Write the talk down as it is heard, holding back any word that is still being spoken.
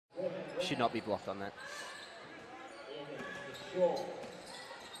Should not be blocked on that.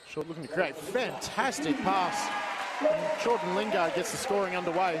 Short looking to create. Fantastic pass. Jordan Lingard gets the scoring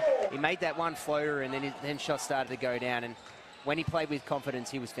underway. He made that one floater and then shots started to go down, and when he played with confidence,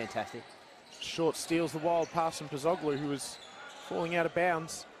 he was fantastic. Short steals the wild pass from Pozzoglu, who was falling out of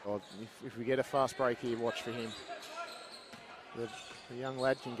bounds. Oh, if we get a fast break here, watch for him. The young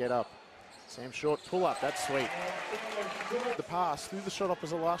lad can get up. Sam Short, pull up, that's sweet. The pass, through the shot up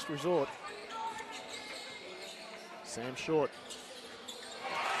as a last resort. Sam Short.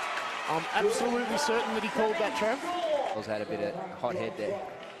 I'm absolutely certain that he called that, Trev. He's had a bit of hot head there.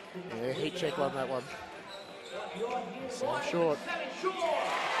 Yeah, heat check on that one. Sam Short.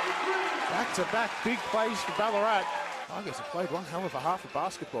 Back-to-back big plays for Ballarat. Tigers have played one hell of a half of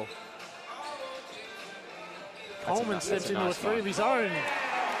basketball. Coleman steps into a three of his own.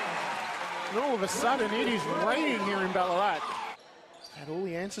 And all of a sudden, it is raining here in Ballarat. Had all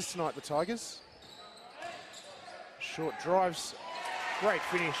the answers tonight, the Tigers. Short drives. Great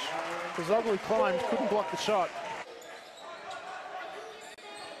finish. Pozzoglu climbed, couldn't block the shot.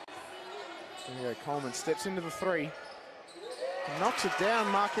 There you go, Coleman steps into the three. Knocks it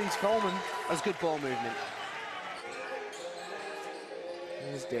down, Marquise Coleman. That was good ball movement.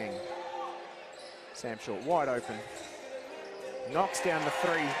 Here's Deng. Sam Short wide open. Knocks down the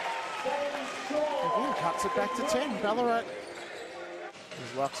three. Again, cuts it back to 10. Ballarat.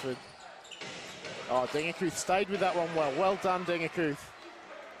 Here's Luxford. Oh, Dengakuth stayed with that one well. Well done, Dengakuth.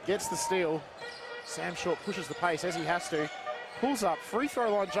 Gets the steal. Sam Short pushes the pace as he has to. Pulls up, free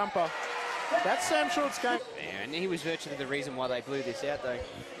throw line jumper. That's Sam Short's game. Yeah, and he was virtually the reason why they blew this out, though.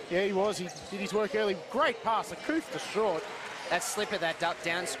 Yeah, he was. He did his work early. Great pass. Akuth to Short. That slipper, that duck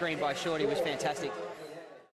down screen by Shorty was fantastic.